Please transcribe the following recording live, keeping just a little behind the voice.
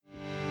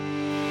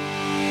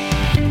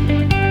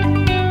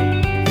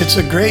It's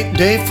a great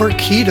day for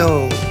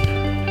keto.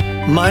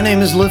 My name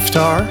is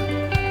Liftar,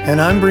 and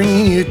I'm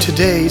bringing you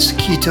today's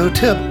keto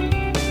tip.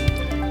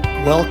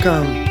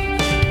 Welcome.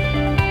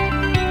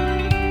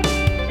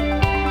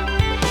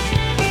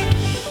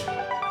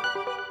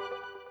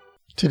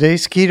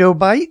 Today's keto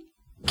bite,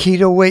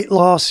 keto weight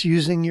loss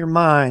using your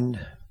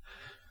mind.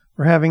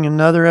 We're having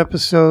another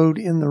episode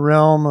in the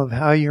realm of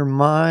how your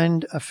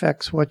mind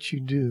affects what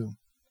you do.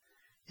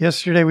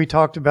 Yesterday we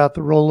talked about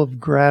the role of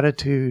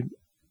gratitude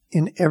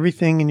in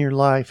everything in your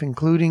life,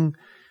 including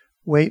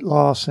weight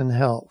loss and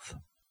health.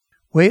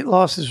 Weight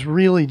loss is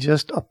really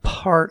just a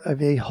part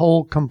of a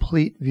whole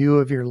complete view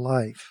of your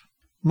life.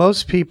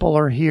 Most people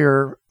are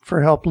here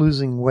for help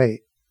losing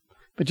weight.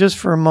 But just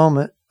for a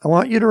moment, I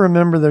want you to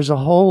remember there's a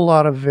whole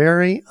lot of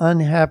very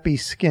unhappy,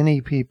 skinny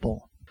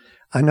people.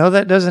 I know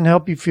that doesn't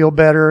help you feel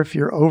better if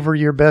you're over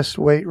your best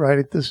weight right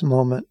at this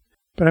moment,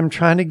 but I'm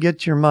trying to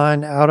get your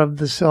mind out of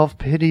the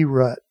self-pity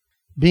rut.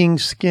 Being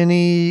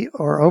skinny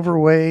or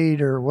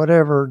overweight or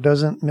whatever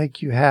doesn't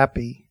make you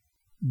happy.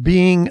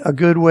 Being a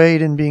good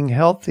weight and being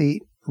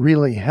healthy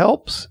really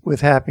helps with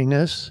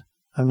happiness.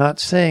 I'm not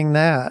saying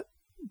that,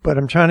 but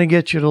I'm trying to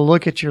get you to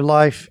look at your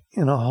life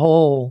in a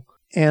whole,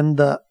 and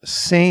the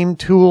same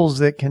tools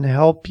that can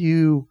help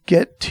you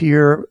get to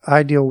your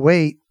ideal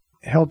weight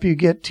help you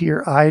get to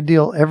your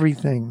ideal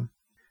everything.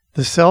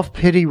 The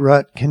self-pity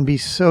rut can be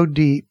so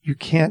deep you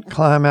can't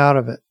climb out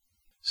of it.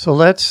 So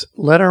let's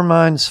let our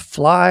minds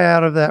fly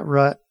out of that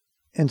rut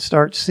and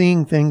start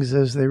seeing things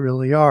as they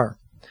really are.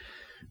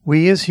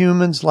 We as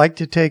humans like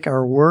to take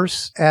our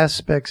worst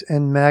aspects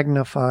and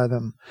magnify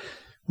them.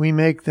 We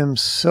make them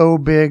so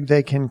big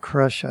they can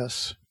crush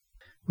us.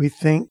 We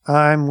think,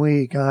 I'm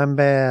weak, I'm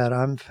bad,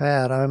 I'm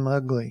fat, I'm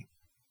ugly.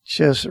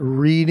 Just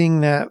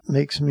reading that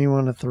makes me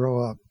want to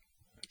throw up.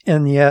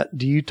 And yet,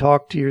 do you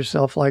talk to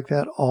yourself like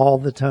that all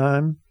the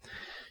time?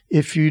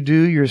 If you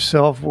do, your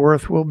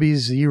self-worth will be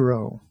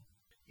zero.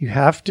 You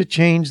have to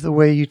change the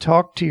way you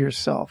talk to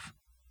yourself.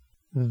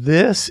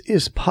 This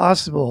is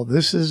possible.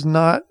 This is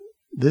not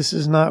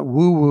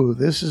woo-woo.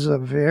 This is a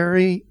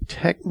very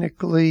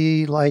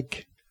technically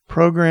like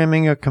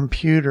programming a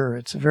computer.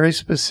 It's a very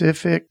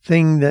specific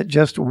thing that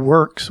just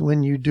works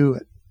when you do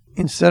it.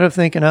 Instead of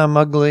thinking I'm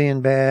ugly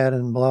and bad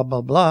and blah,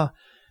 blah, blah,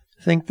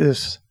 think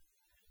this.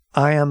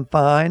 I am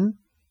fine.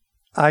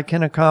 I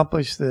can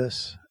accomplish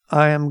this.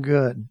 I am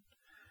good.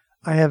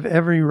 I have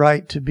every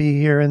right to be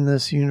here in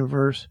this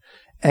universe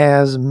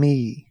as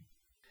me.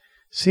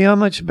 See how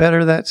much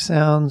better that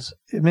sounds?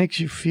 It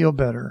makes you feel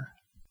better.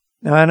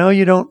 Now, I know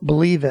you don't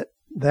believe it.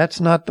 That's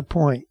not the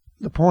point.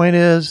 The point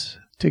is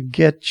to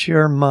get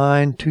your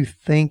mind to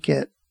think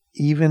it,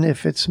 even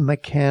if it's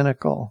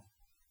mechanical.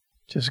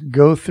 Just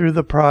go through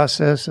the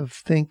process of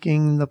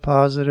thinking the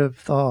positive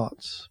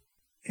thoughts.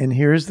 And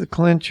here's the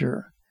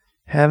clincher.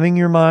 Having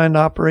your mind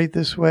operate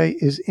this way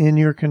is in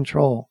your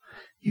control.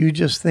 You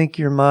just think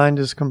your mind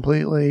is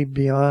completely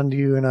beyond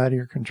you and out of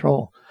your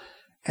control.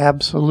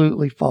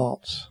 Absolutely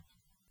false.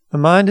 The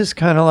mind is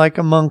kind of like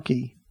a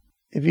monkey.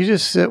 If you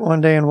just sit one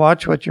day and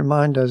watch what your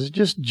mind does, it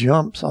just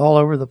jumps all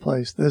over the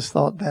place. This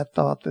thought, that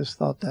thought, this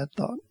thought, that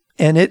thought.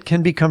 And it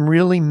can become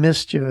really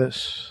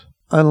mischievous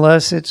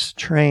unless it's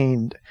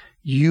trained.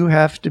 You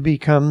have to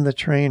become the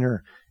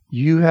trainer.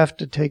 You have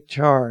to take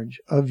charge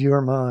of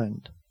your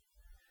mind.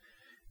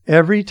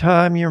 Every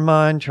time your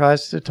mind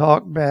tries to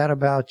talk bad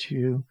about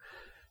you,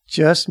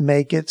 just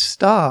make it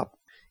stop.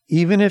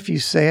 Even if you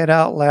say it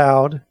out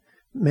loud,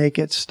 make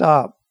it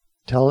stop.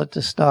 Tell it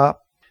to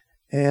stop.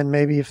 And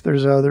maybe if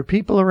there's other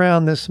people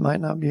around, this might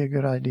not be a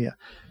good idea.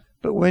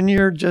 But when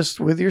you're just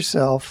with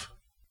yourself,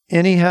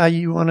 anyhow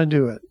you want to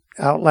do it,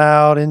 out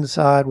loud,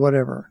 inside,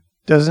 whatever.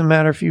 Doesn't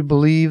matter if you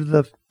believe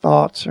the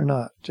thoughts or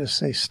not. Just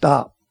say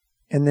stop.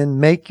 And then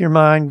make your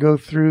mind go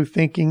through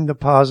thinking the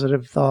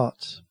positive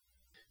thoughts.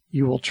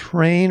 You will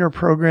train or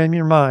program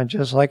your mind,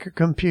 just like a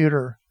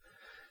computer,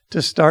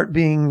 to start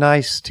being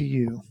nice to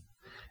you.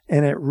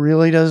 And it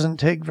really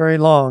doesn't take very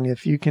long.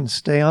 If you can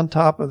stay on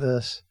top of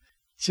this,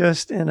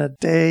 just in a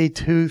day,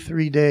 2,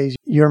 3 days,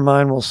 your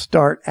mind will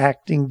start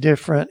acting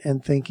different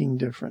and thinking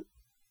different.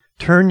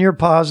 Turn your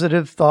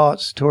positive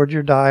thoughts toward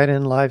your diet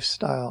and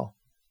lifestyle.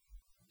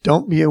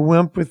 Don't be a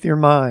wimp with your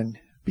mind.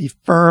 Be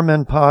firm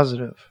and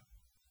positive.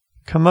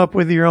 Come up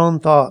with your own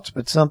thoughts,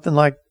 but something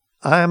like,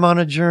 I am on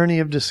a journey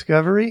of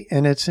discovery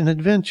and it's an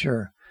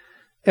adventure.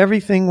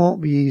 Everything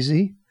won't be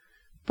easy,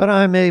 but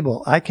I'm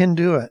able. I can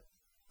do it.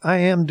 I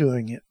am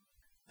doing it.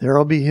 There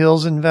will be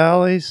hills and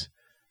valleys.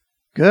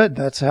 Good.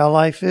 That's how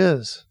life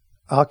is.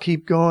 I'll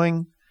keep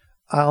going.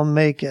 I'll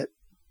make it.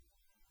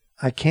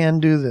 I can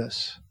do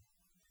this.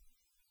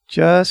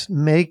 Just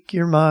make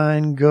your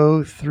mind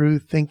go through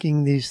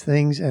thinking these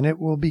things and it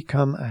will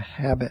become a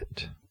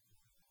habit.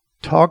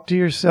 Talk to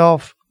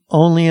yourself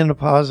only in a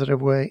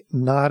positive way,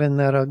 not in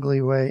that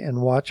ugly way,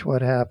 and watch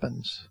what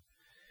happens.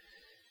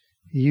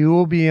 You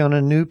will be on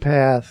a new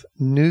path.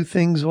 New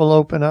things will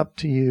open up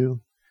to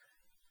you.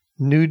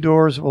 New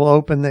doors will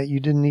open that you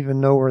didn't even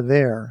know were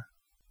there.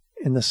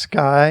 And the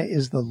sky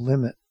is the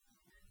limit.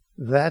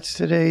 That's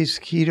today's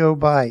Keto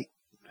Bite.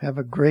 Have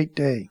a great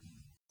day.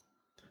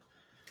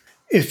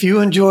 If you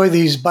enjoy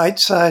these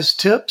bite-sized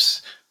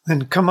tips,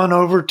 then come on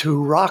over to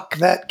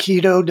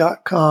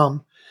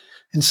rockthatketo.com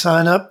and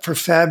sign up for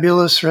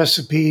fabulous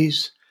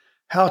recipes,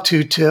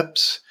 how-to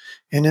tips,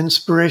 and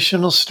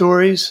inspirational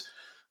stories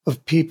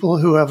of people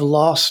who have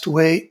lost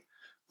weight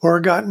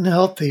or gotten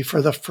healthy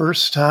for the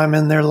first time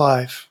in their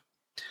life.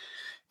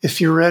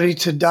 If you're ready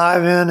to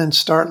dive in and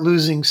start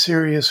losing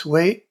serious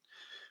weight,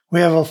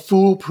 we have a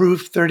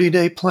foolproof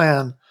 30-day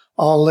plan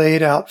all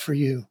laid out for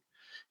you.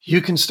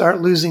 You can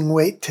start losing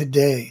weight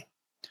today.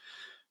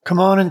 Come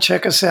on and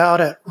check us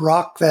out at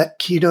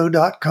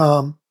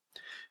rockthatketo.com,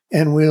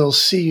 and we'll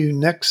see you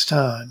next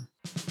time.